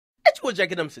see what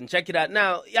Akademiks and check it out.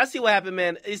 Now, y'all see what happened,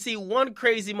 man. You see, one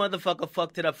crazy motherfucker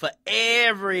fucked it up for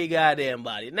every goddamn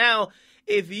body. Now,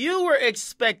 if you were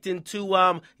expecting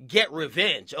to get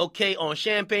revenge, okay, on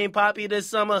Champagne Papi this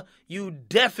summer, you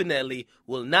definitely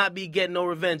will not be getting no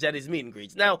revenge at his meet and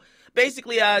greets. Now,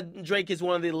 basically, Drake is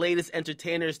one of the latest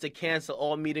entertainers to cancel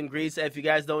all meet and greets. If you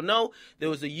guys don't know, there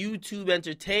was a YouTube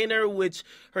entertainer, which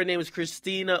her name is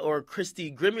Christina or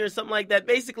Christy Grimmy or something like that.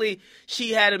 Basically,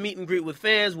 she had a meet and greet with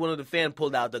fans. One of the fans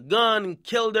pulled out the gun and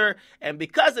killed her. And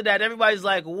because of that, everybody's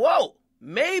like, whoa.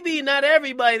 Maybe not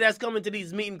everybody that's coming to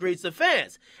these meet and greets are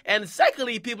fans. And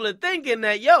secondly, people are thinking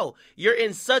that, yo, you're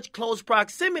in such close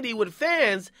proximity with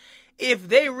fans. If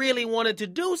they really wanted to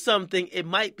do something, it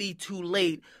might be too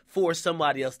late for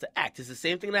somebody else to act. It's the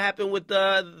same thing that happened with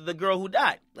the girl who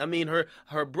died. I mean,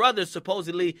 her brother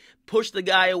supposedly pushed the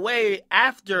guy away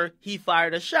after he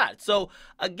fired a shot. So,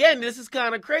 again, this is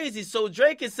kind of crazy. So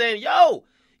Drake is saying, yo,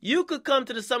 you could come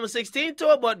to the Summer 16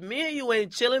 tour, but me and you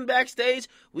ain't chilling backstage.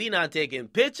 We not taking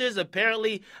pictures.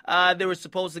 Apparently, they were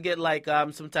supposed to get, like,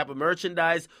 some type of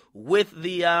merchandise with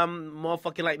the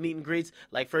motherfucking, like, meet and greets.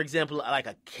 Like, for example, like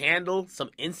a candle, some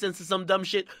incense or some dumb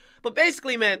shit. But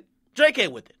basically, man, Drake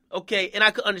ain't with it, okay? And I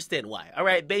could understand why, all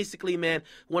right? Basically, man,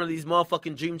 one of these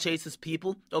motherfucking dream chasers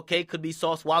people, okay, could be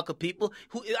Sauce Walker people.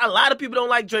 Who a lot of people don't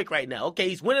like Drake right now, okay?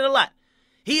 He's winning a lot.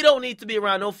 He don't need to be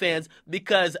around no fans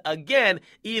because, again,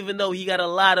 even though he got a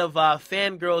lot of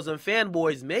fangirls and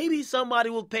fanboys, maybe somebody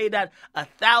will pay that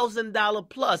 $1,000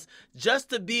 plus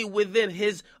just to be within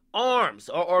his arms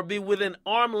or be within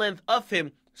arm length of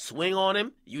him. Swing on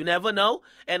him. You never know.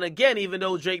 And, again, even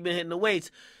though Drake been hitting the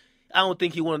weights, I don't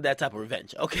think he wanted that type of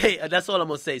revenge, okay? That's all I'm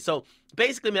going to say. So,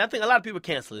 basically, man, I think a lot of people are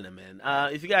canceling him, man.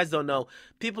 If you guys don't know,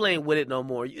 people ain't with it no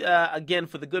more. Again,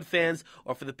 for the good fans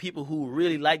or for the people who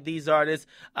really like these artists,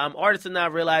 artists are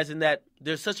not realizing that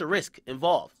there's such a risk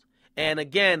involved. And,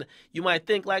 again, you might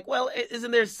think like, well,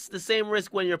 isn't there the same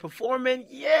risk when you're performing?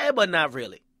 Yeah, but not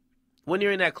really. When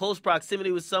you're in that close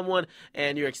proximity with someone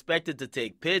and you're expected to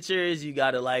take pictures, you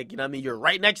got to, like, you know what I mean, you're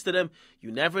right next to them.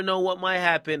 You never know what might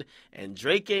happen. And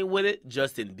Drake ain't with it.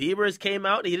 Justin Bieber's came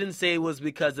out. He didn't say it was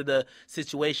because of the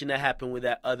situation that happened with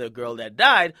that other girl that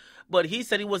died, but he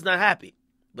said he was not happy.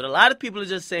 But a lot of people are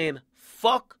just saying,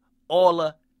 fuck all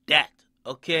of that,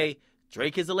 okay?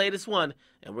 Drake is the latest one,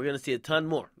 and we're going to see a ton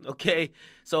more, okay?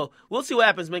 So we'll see what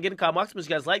happens, man. Get in the comments. Make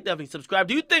sure you guys like, definitely subscribe.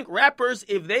 Do you think rappers,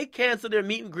 if they cancel their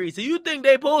meet and greets, do you think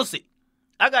they pussy?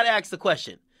 I got to ask the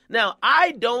question. Now,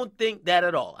 I don't think that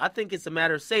at all. I think it's a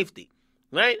matter of safety,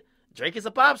 right? Drake is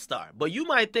a pop star, but you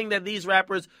might think that these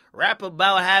rappers rap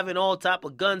about having all type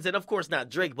of guns, and of course not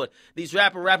Drake, but these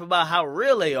rappers rap about how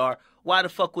real they are. Why the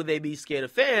fuck would they be scared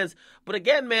of fans? But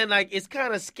again, man, like, it's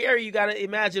kind of scary. You got to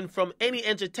imagine from any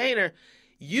entertainer,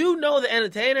 you know the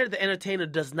entertainer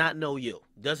does not know you.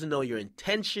 Doesn't know your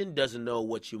intention, doesn't know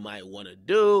what you might want to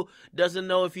do, doesn't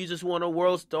know if you just want a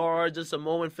world star, just a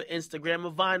moment for Instagram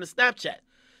or Vine or Snapchat.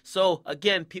 So,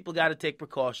 again, people got to take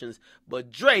precautions.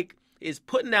 But Drake is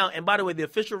putting out, and by the way, the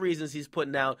official reasons he's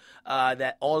putting out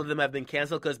that all of them have been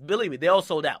canceled, because believe me, they all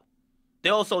sold out. They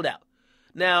all sold out.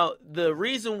 Now, the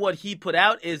reason what he put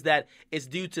out is that it's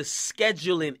due to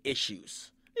scheduling issues.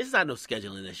 It's not no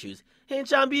scheduling issues. He ain't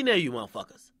trying to be near you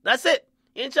motherfuckers. That's it.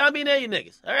 He ain't trying to be near you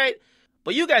niggas. All right?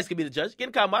 But you guys can be the judge. Get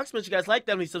in the comment box. Make sure you guys like,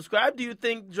 definitely subscribe. Do you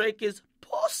think Drake is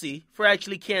pussy for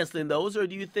actually canceling those? Or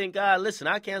do you think, listen,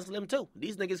 I cancel him too.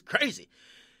 These niggas crazy.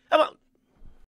 How about